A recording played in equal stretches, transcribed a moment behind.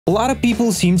A lot of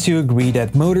people seem to agree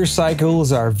that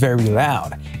motorcycles are very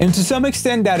loud, and to some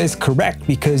extent that is correct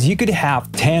because you could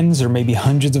have tens or maybe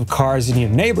hundreds of cars in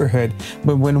your neighborhood,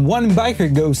 but when one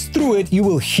biker goes through it, you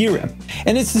will hear him.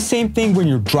 And it's the same thing when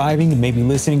you're driving and maybe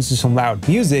listening to some loud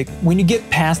music. When you get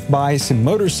passed by some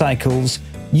motorcycles,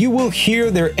 you will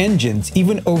hear their engines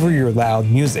even over your loud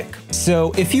music.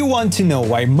 So if you want to know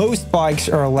why most bikes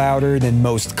are louder than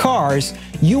most cars,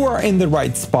 you are in the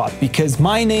right spot because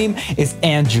my name is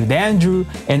Andrew Dandrew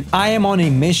and I am on a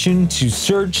mission to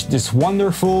search this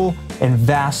wonderful and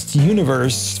vast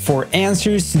universe for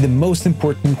answers to the most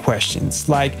important questions,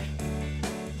 like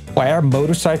why are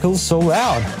motorcycles so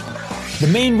loud? The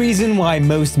main reason why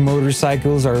most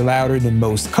motorcycles are louder than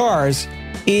most cars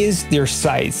is their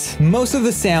size. Most of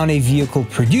the sound a vehicle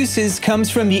produces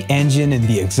comes from the engine and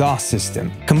the exhaust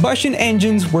system. Combustion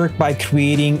engines work by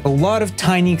creating a lot of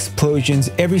tiny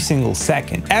explosions every single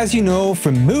second. As you know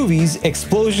from movies,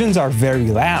 explosions are very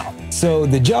loud. So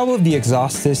the job of the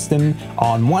exhaust system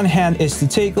on one hand is to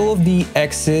take all of the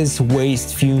excess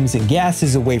waste, fumes and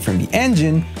gases away from the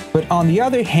engine, but on the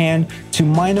other hand to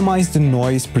minimize the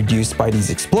noise produced by these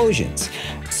explosions.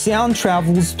 Sound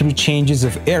travels through changes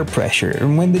of air pressure,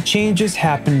 and when the changes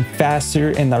happen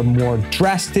faster and are more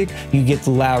drastic, you get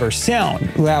louder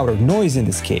sound, louder noise in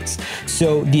this case.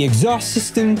 So the exhaust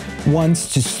system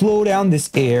wants to slow down this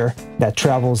air that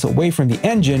travels away from the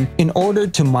engine in order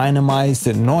to minimize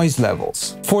the noise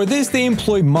levels. For this, they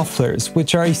employ mufflers,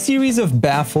 which are a series of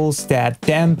baffles that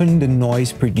dampen the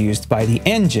noise produced by the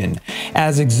engine.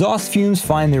 As exhaust fumes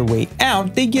find their way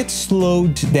out, they get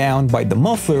slowed down by the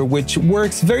muffler, which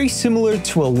works very similar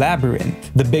to a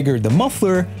labyrinth. The bigger the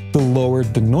muffler, the lower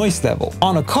the noise level.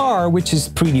 On a car, which is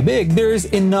pretty big, there is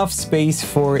enough space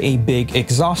for a big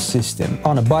exhaust system.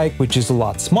 On a bike, which is a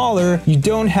lot smaller, you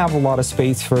don't have a lot of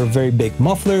space for very big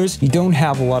mufflers, you don't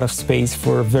have a lot of space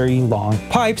for very long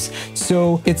pipes,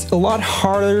 so it's a lot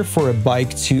harder for a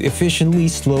bike to efficiently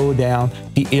slow down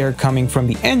the air coming from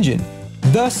the engine.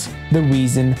 Thus, the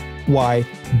reason why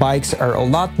bikes are a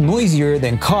lot noisier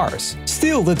than cars.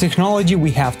 Still, the technology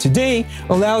we have today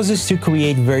allows us to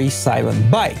create very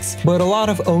silent bikes, but a lot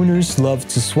of owners love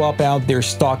to swap out their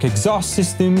stock exhaust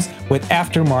systems with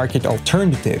aftermarket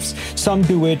alternatives. Some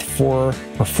do it for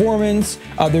performance,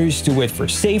 others do it for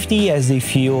safety as they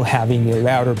feel having a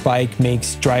louder bike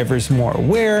makes drivers more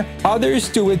aware, others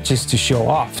do it just to show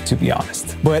off, to be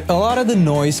honest. But a lot of the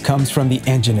noise comes from the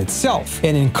engine itself,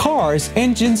 and in cars,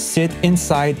 engines sit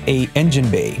inside an engine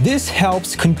bay. This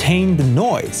helps contain the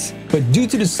noise, but due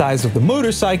to the size of the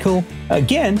motorcycle,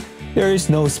 again, there is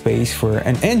no space for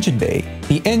an engine bay.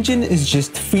 The engine is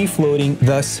just free-floating,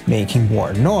 thus making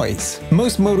more noise.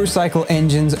 Most motorcycle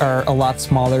engines are a lot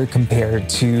smaller compared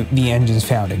to the engines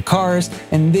found in cars,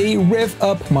 and they rev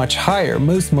up much higher.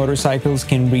 Most motorcycles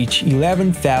can reach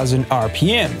 11,000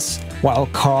 RPMs. While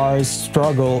cars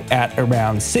struggle at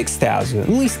around 6,000, at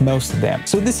least most of them.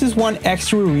 So this is one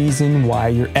extra reason why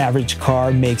your average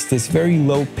car makes this very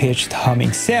low-pitched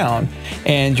humming sound,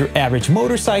 and your average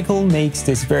motorcycle makes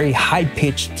this very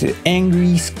high-pitched,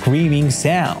 angry, screaming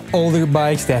sound. Older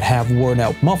bikes that have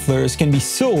worn-out mufflers can be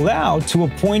so loud to a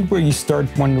point where you start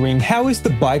wondering how is the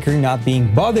biker not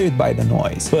being bothered by the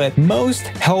noise. But most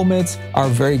helmets are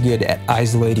very good at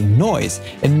isolating noise,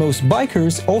 and most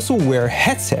bikers also wear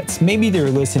headsets. Maybe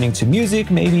they're listening to music,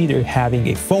 maybe they're having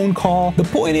a phone call. The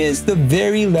point is, the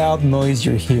very loud noise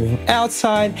you're hearing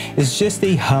outside is just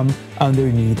a hum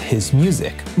underneath his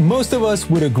music. Most of us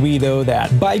would agree though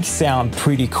that bikes sound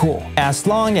pretty cool, as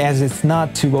long as it's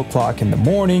not 2 o'clock in the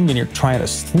morning and you're trying to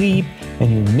sleep and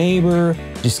your neighbor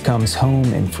just comes home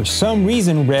and for some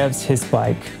reason revs his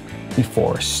bike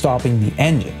before stopping the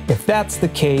engine. If that's the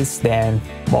case, then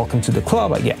welcome to the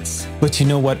club, I guess. But you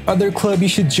know what other club you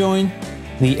should join?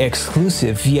 The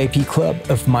exclusive VIP club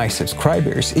of my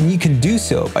subscribers, and you can do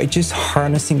so by just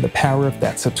harnessing the power of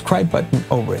that subscribe button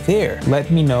over there.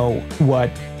 Let me know what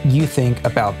you think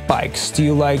about bikes. Do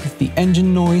you like the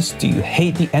engine noise? Do you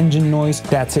hate the engine noise?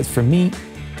 That's it for me.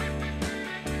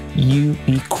 You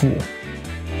be cool.